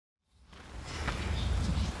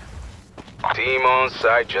Team on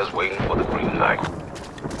site, just waiting for the green light.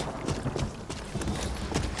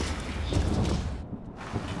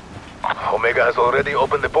 Omega has already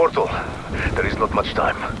opened the portal. There is not much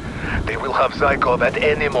time. They will have Zykov at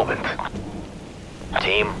any moment.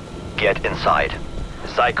 Team, get inside.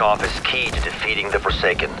 Zykov is key to defeating the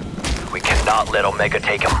Forsaken. We cannot let Omega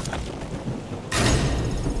take him.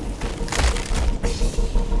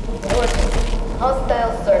 Warning.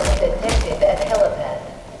 Hostile search detected at helipad.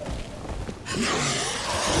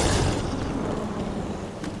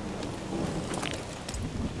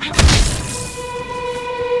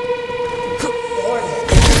 Warning.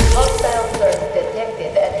 Hostile search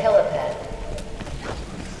detected at helipad.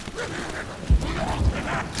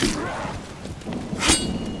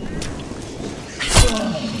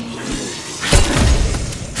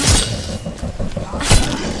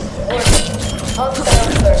 Hostile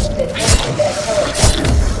search detected at helipad.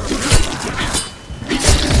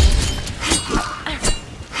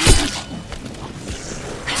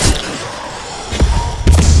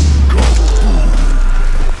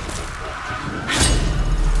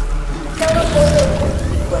 Teleportal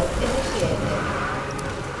sequence initiated.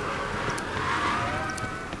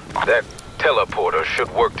 That teleporter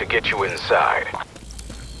should work to get you inside.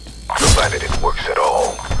 Provided it works at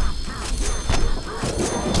all.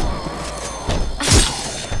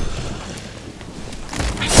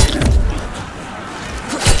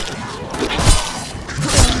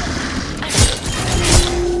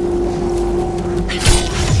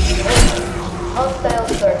 Hostile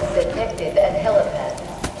search detected at helipad.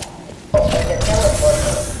 Open the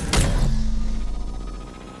teleporter.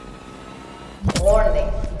 Warning.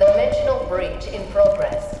 Dimensional breach in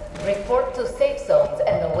progress. Report to safe zones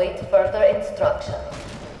and await further instruction.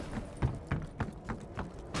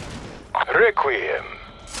 Requiem.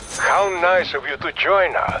 How nice of you to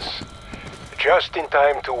join us. Just in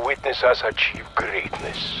time to witness us achieve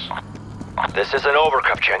greatness. This isn't over,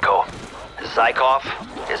 Kravchenko. Zykov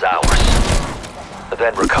is ours.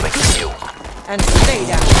 Then we're coming for you. And stay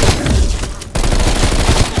down.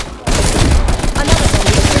 Another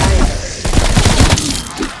zombie is arriving.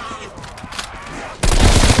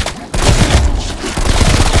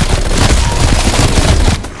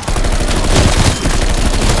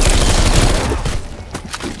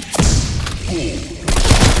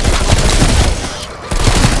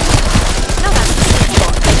 Now that's the same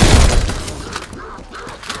spot.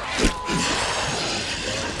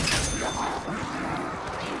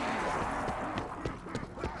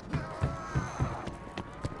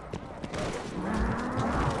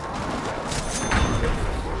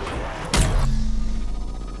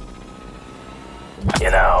 You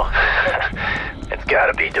know, it's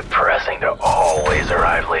gotta be depressing to always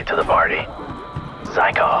arrive late to the party.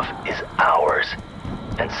 Zykov is ours,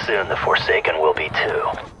 and soon the Forsaken will be too.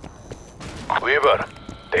 Weaver,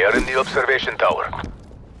 they are in the observation tower.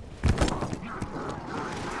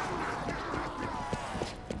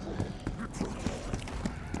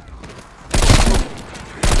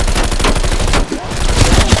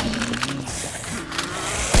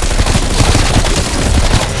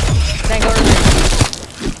 Tango removed.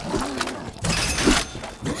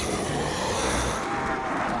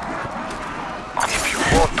 If you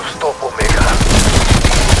want to stop Omega,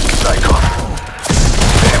 Zykov,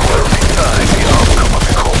 they will decide the outcome of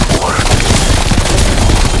the Cold War.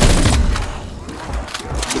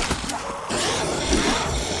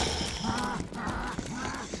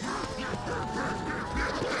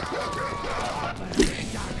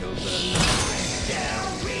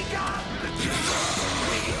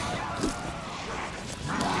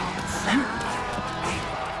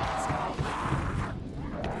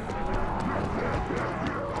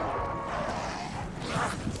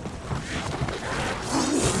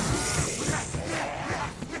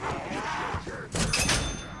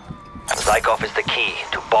 Zykov is the key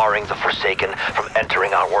to barring the Forsaken from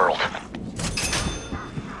entering our world.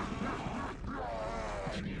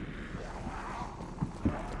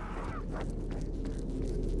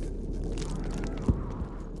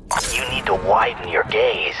 You need to widen your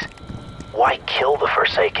gaze. Why kill the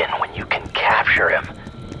Forsaken when you can capture him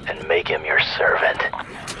and make him your servant?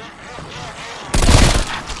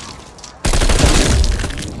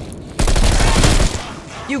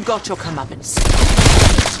 You got your comeuppance.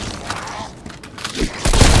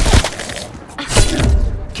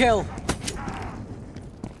 Kill.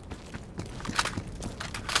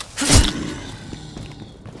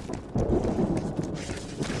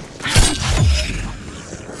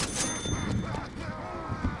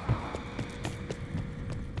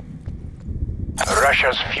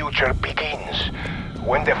 Russia's future begins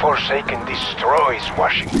when the Forsaken destroys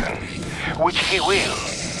Washington, which he will.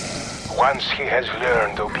 once he has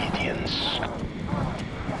learned obedience.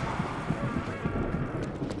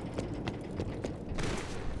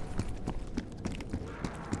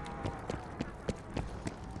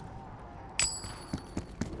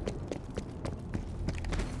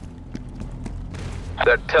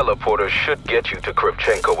 That teleporter should get you to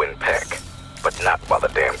Kravchenko in Peck, but not while the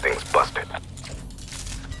damn thing's busted.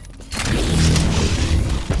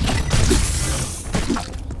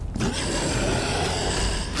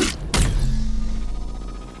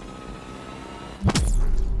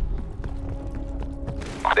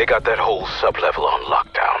 They got that whole sub-level on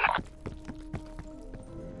lockdown.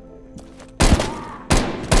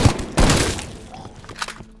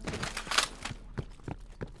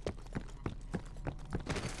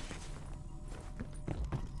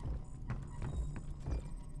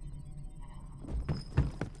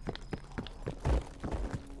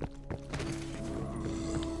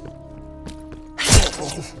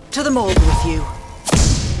 To the morgue with you.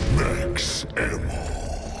 Max ammo.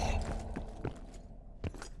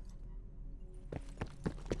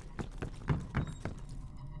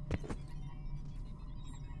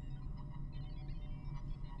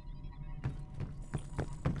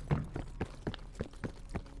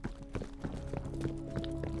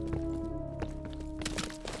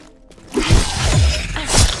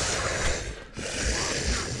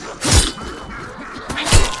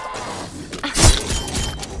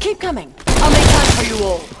 Keep coming. I'll make time for you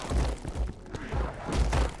all.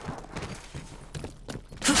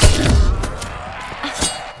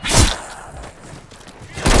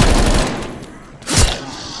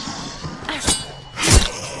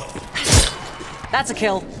 That's a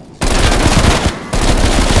kill.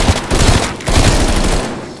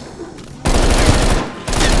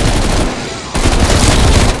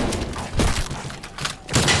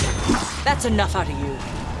 That's enough out of you.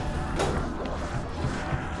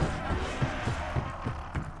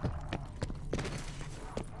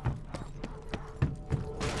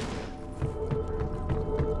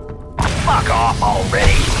 Fuck off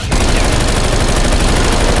already.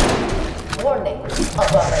 Warning.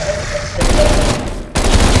 Above resistance.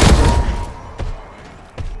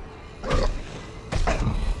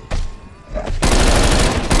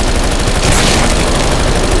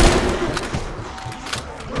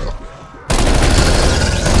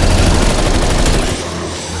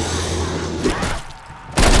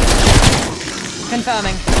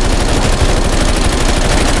 Confirming.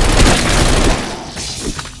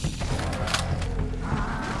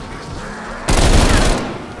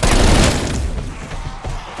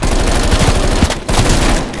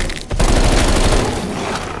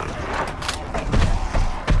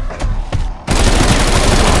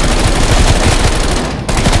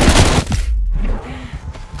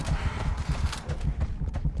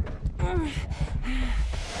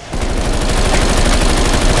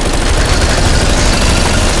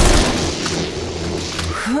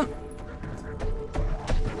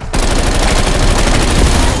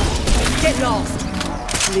 Get lost,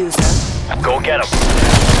 loser. Go get him.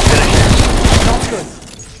 Finish it. Not good.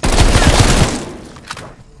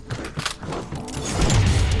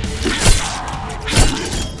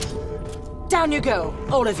 Down you go,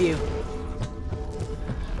 all of you.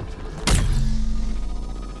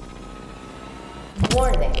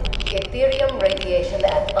 Warning. Ethereum radiation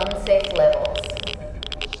at unsafe levels.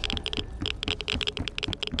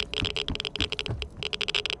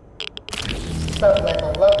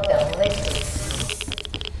 Sub-level lockdown lifted.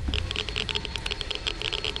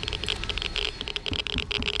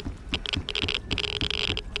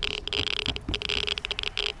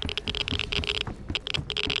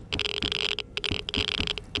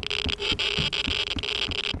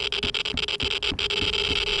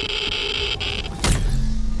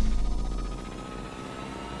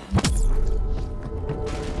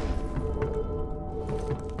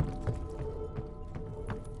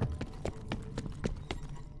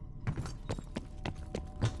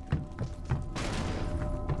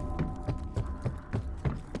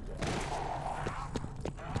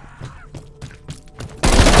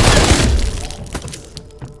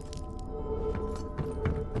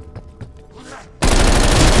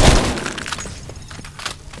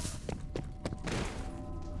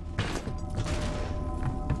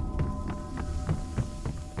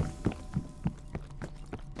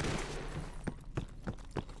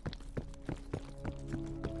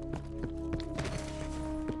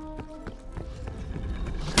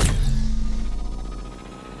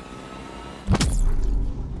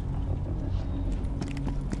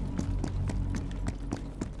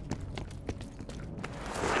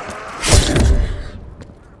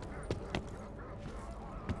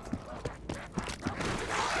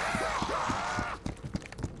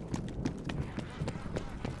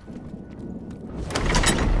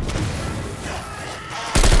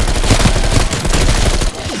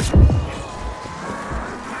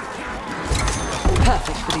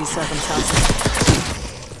 perfect for these circumstances.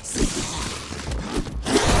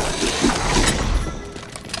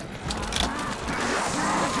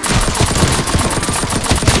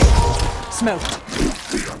 Smoke.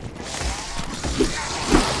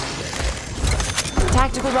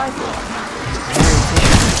 Tactical rifle. Very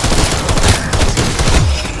efficient.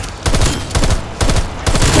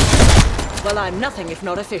 Well, I'm nothing if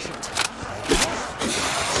not efficient.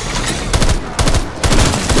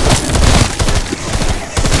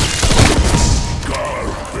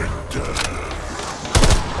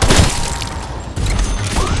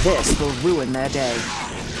 This will ruin their day.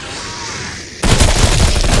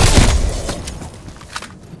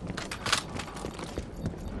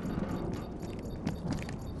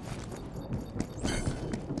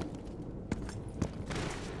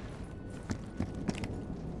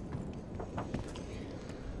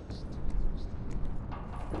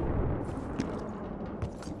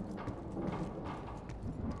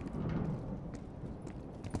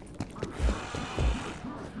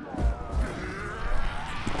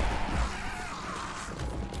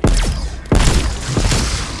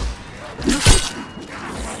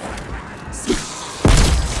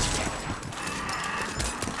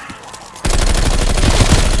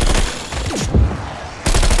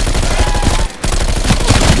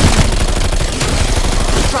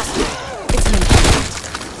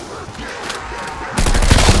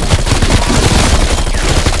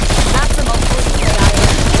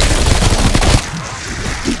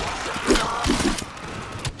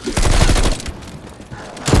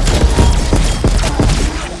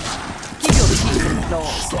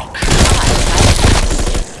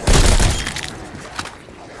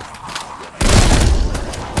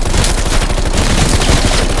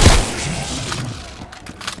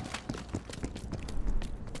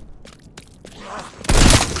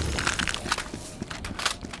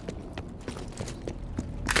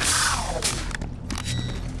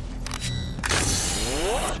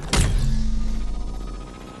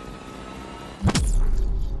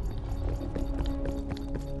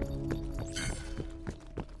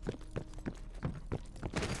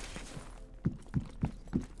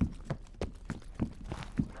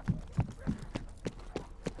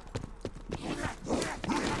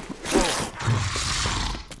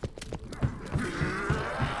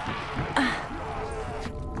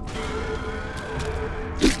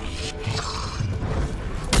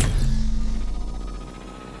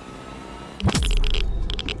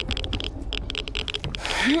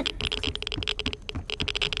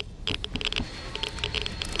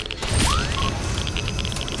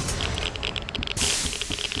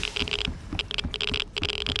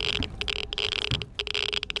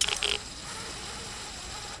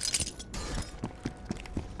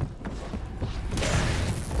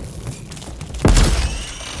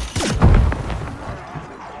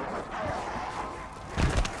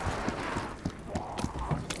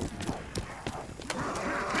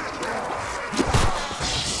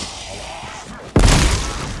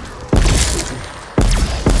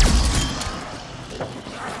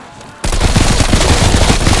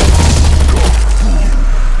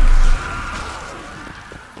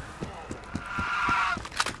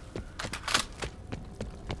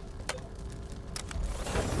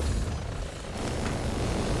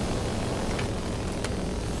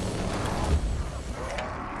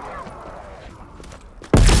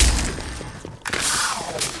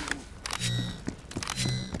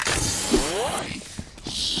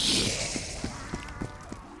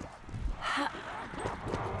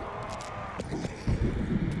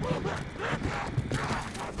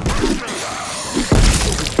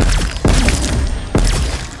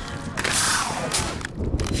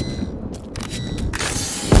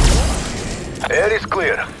 Air is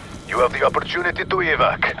clear. You have the opportunity to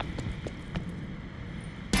evac.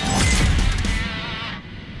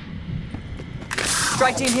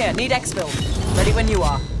 Strike team here. Need exfil. Ready when you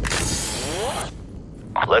are.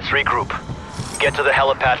 Let's regroup. Get to the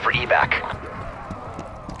helipad for evac.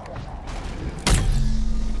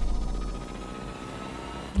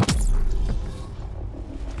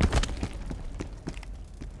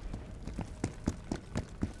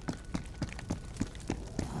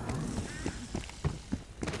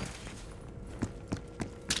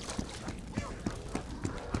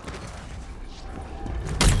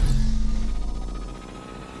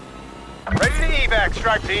 Ready to evac,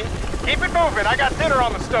 strike team. Keep it moving. I got dinner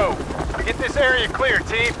on the stove. Get this area clear,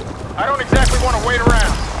 team. I don't exactly want to wait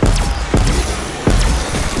around.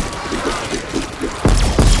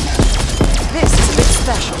 This is a bit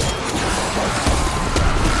special.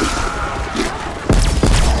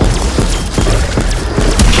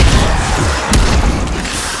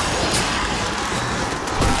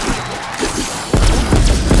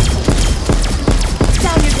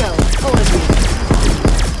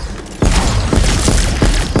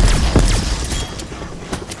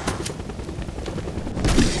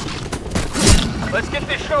 Let's get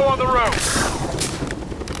this show on the road.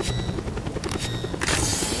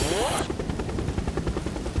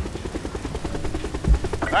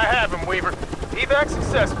 I have him, Weaver. Evac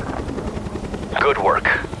successful. Good work.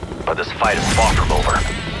 But this fight is far from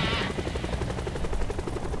over.